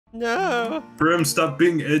No! Frim, stop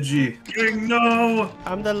being edgy. King, no!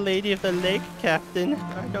 I'm the lady of the lake, Captain.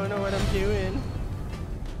 I don't know what I'm doing.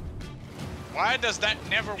 Why does that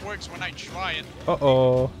never works when I try it?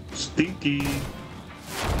 Uh-oh. Stinky.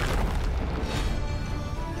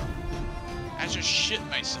 I just shit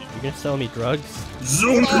myself. You gonna sell me drugs?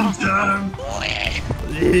 ZOOMIN time!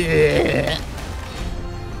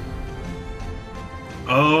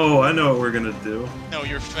 Oh, I know what we're gonna do. No,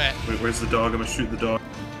 you're fat. Wait, where's the dog? I'm gonna shoot the dog.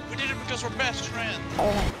 We did it because we're best friends.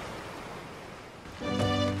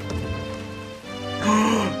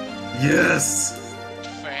 Yes!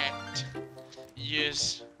 Fat.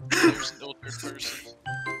 Yes. There's no third person.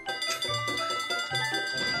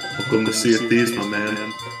 Welcome to Sea of Thieves, my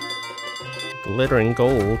man. Glittering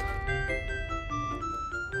gold.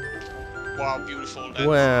 Wow, beautiful. That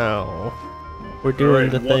Wow. We're doing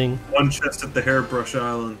the thing. One chest at the Hairbrush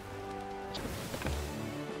Island.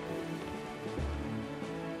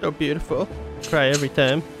 So beautiful. Cry every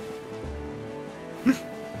time.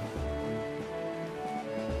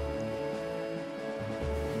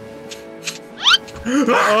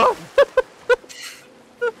 Uh-oh.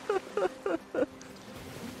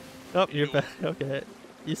 Oh, you're back. Okay.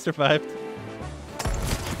 You survived.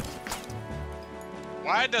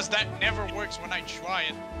 Why does that never works when I try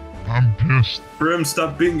it? I'm pissed. Frim,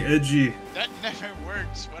 stop being edgy. That never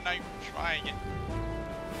works when I'm trying it.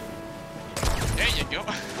 There you go.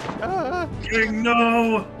 Ah, King,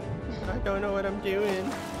 no! I don't know what I'm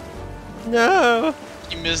doing. No!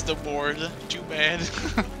 You missed the board. Too bad.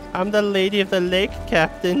 I'm the lady of the lake,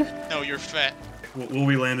 Captain. No, you're fat. We'll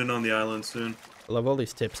be landing on the island soon. I love all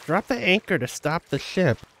these tips. Drop the anchor to stop the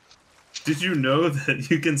ship. Did you know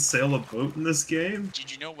that you can sail a boat in this game?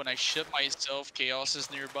 Did you know when I shit myself, chaos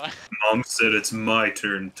is nearby? Mom said it's my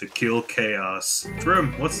turn to kill chaos.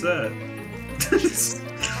 Frim, what's that?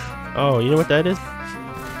 Oh, you know what that is?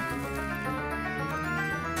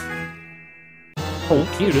 Oh,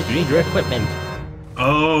 cute, you need your equipment.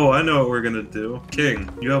 Oh, I know what we're gonna do. King,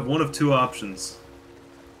 you have one of two options.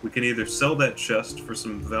 We can either sell that chest for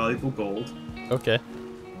some valuable gold, Okay.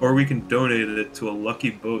 or we can donate it to a lucky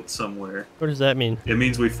boat somewhere. What does that mean? It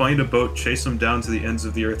means we find a boat, chase them down to the ends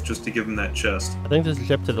of the earth just to give them that chest. I think there's a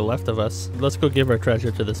ship to the left of us. Let's go give our treasure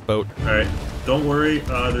to this boat. Alright, don't worry,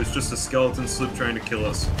 there's just a skeleton sloop trying to kill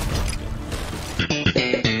us.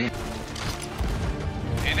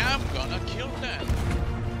 And I'm gonna kill them.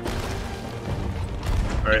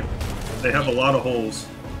 Alright, they have a lot of holes.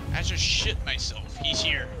 I just shit myself. He's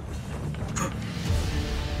here.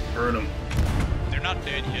 Burn them. They're not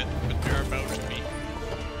dead yet, but they're about to be.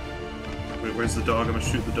 Wait, where's the dog? I'm gonna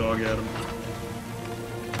shoot the dog at him.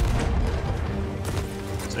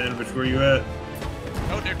 Sandwich, where you at?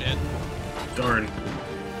 Oh, they're dead. Darn.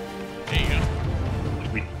 There you go.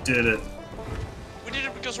 We did it. We did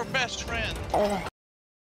it because we're best friends.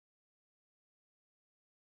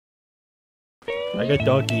 I got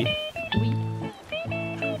Doggy.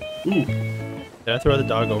 Ooh. Did I throw the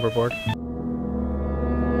dog overboard?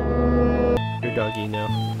 You're Doggy now.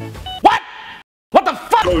 What? What the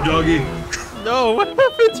fuck? Go, doggy! No, what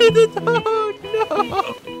happened to the dog? No!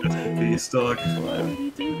 Oh, peace, dog. Why would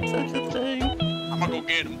you do such a thing? I'm gonna go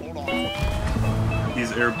get him. Hold on.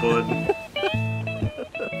 He's Air Bud.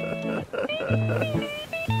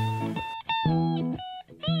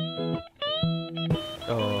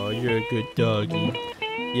 Oh, you're a good doggy.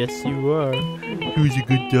 Yes, you are. Who's a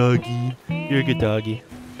good doggy? You're a good doggy.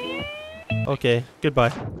 Okay,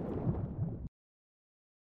 goodbye.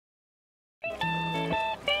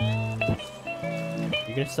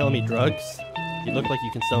 You're gonna sell me drugs? You look like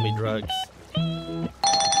you can sell me drugs.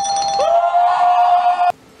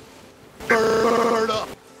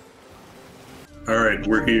 Alright,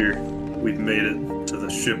 we're here. We've made it to the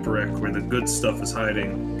shipwreck where the good stuff is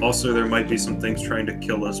hiding. Also, there might be some things trying to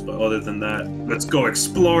kill us, but other than that, let's go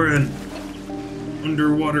exploring!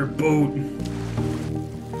 Underwater boat!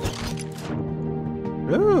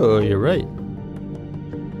 Oh, you're right.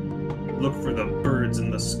 Look for the birds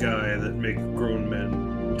in the sky that make grown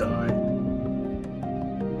men die.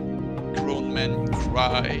 Grown men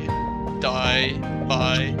cry, die,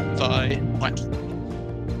 bye. What?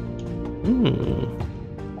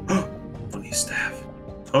 Funny staff.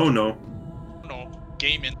 Oh no. No,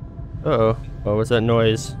 gaming. Uh-oh. What was that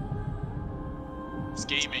noise? It's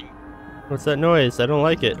gaming. What's that noise? I don't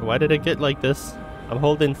like it. Why did it get like this? I'm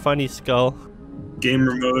holding Funny Skull.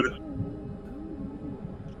 Gamer mode.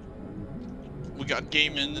 We got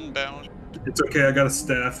gaming inbound. It's okay, I got a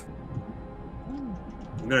staff.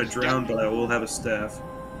 I'm gonna drown, but I will have a staff.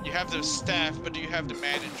 You have the staff, but do you have the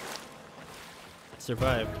manager?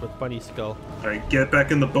 survived with Bunny Skull. Alright, get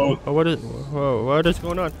back in the boat. Oh, what is? Whoa! What is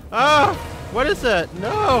going on? Ah! What is that?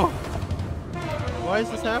 No! Why is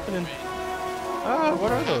this happening? Ah!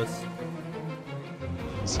 What are those?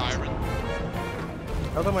 Siren.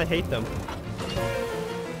 How come I hate them?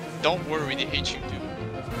 Don't worry, they hate you too.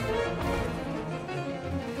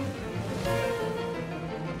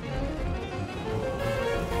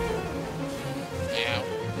 Ow.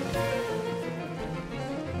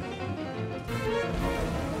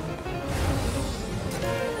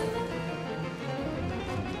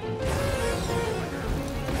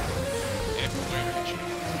 Everywhere hate you.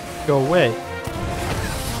 Go away.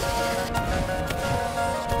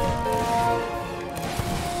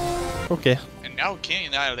 Okay. And now King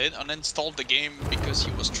Annihilate uninstalled the game because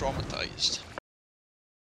he was traumatized.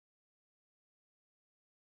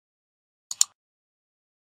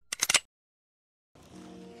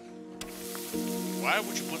 Why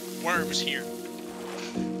would you put worms here?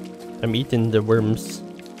 I'm eating the worms.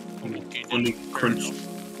 Only crunchy.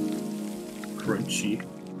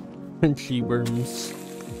 Crunchy worms.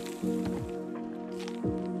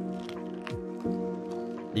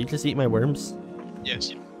 Did you just eat my worms?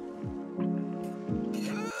 Yes.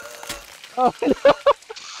 Oh no!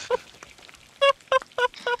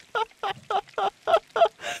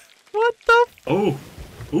 What the? Oh!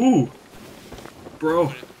 Ooh!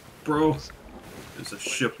 Bro! There's a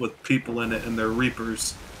ship with people in it and they're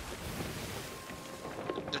Reapers.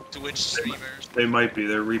 The Twitch streamers. They might be.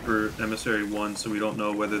 They're Reaper Emissary 1, so we don't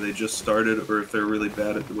know whether they just started or if they're really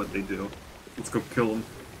bad at what they do. Let's go kill them.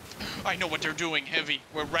 I know what they're doing, Heavy.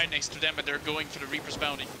 We're right next to them and they're going for the Reaper's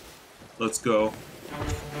bounty. Let's go.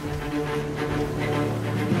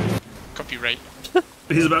 Copyright.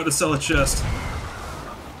 He's about to sell a chest.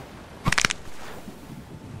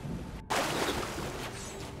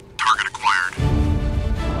 Target acquired.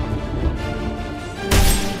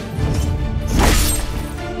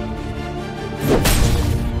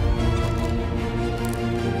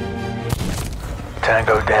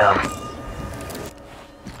 Tango down.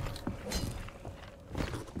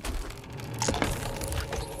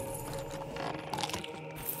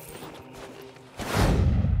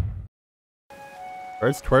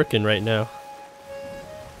 Where's twerking right now?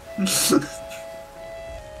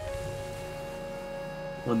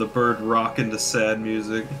 When the bird rocking to sad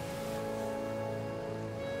music.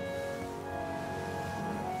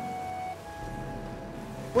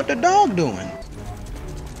 What the dog doing?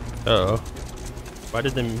 Uh oh. Why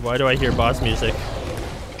do I hear boss music?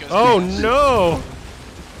 Because Oh no!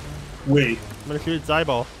 Wait. I'm gonna shoot its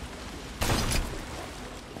eyeball.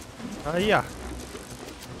 Yeah.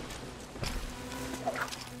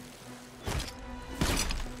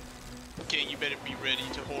 Okay, you better be ready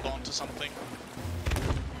to hold on to something.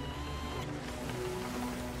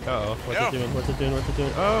 Uh oh. What's No. it doing? What's it doing? What's it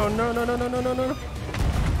doing? Oh no no no no no no no!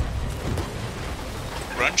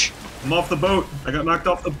 Brunch? I'm off the boat. I got knocked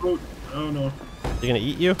off the boat. Oh no. They're gonna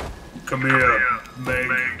eat you? Come here, Meg.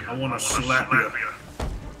 I wanna slap you.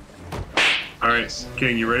 Alright,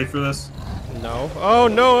 King, you ready for this? No. Oh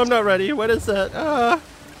no, I'm not ready. What is that? Ah!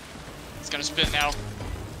 It's gonna spin now.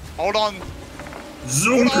 Hold on.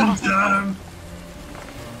 Zoom time!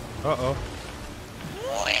 Uh oh.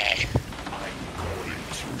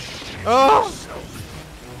 Oh!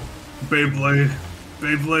 Beyblade.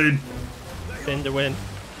 Beyblade. Spin to win.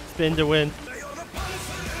 Spin to win.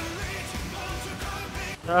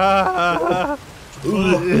 Ah!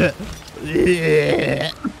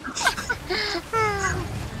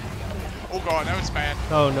 Oh god, that was bad.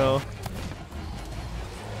 Oh no.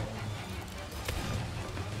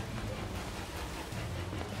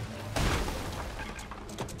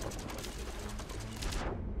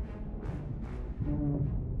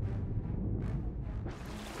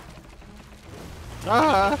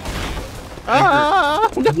 Ah! Ah!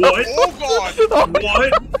 No! What? Oh god!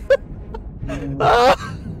 What? Ah!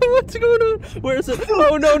 What's going on? Where is it?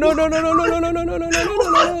 Oh no no no no no no no no no no no no no no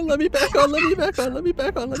no! Let me back on! Let me back on! Let me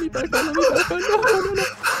back on! Let me back on! Let me back on! No no no!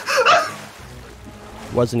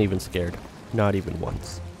 Wasn't even scared. Not even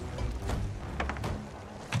once.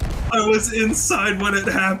 I was inside when it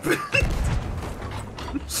happened.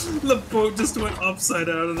 The boat just went upside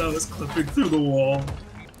down and I was clipping through the wall.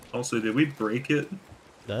 Also, did we break it?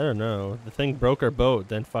 I don't know. The thing broke our boat,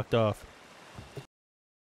 then fucked off.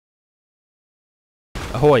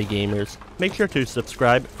 Ahoy gamers. Make sure to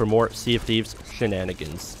subscribe for more Sea of Thieves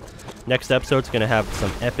shenanigans. Next episode's gonna have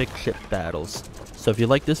some epic ship battles. So if you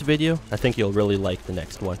like this video, I think you'll really like the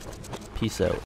next one. Peace out.